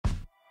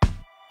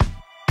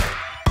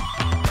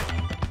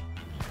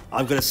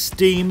I've got a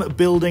steam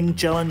building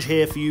challenge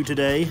here for you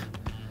today.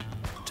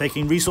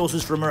 Taking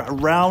resources from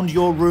around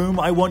your room,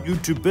 I want you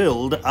to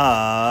build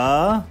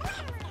a...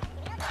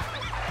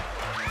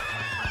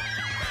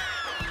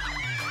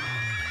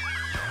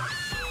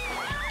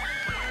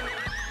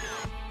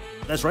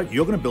 That's right,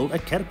 you're going to build a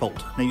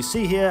catapult. Now you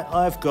see here,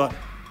 I've got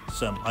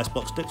some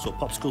icebox sticks or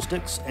popsicle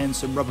sticks and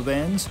some rubber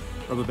bands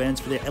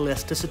for their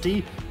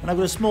elasticity. And I've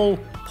got a small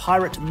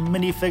pirate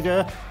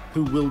minifigure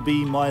who will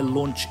be my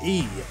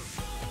launchee.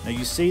 Now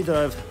you see that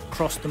I've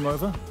crossed them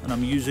over and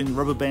I'm using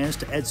rubber bands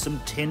to add some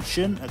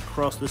tension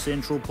across the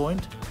central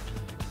point.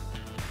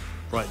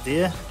 Right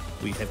there,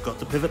 we have got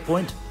the pivot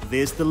point.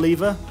 There's the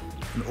lever.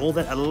 And all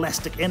that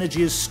elastic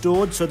energy is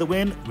stored so that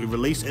when we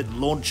release, it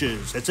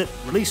launches. That's it,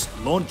 release,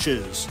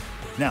 launches.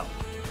 Now,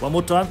 one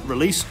more time,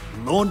 release,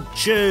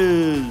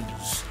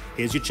 launches.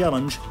 Here's your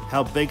challenge.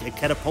 How big a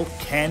catapult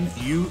can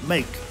you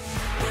make?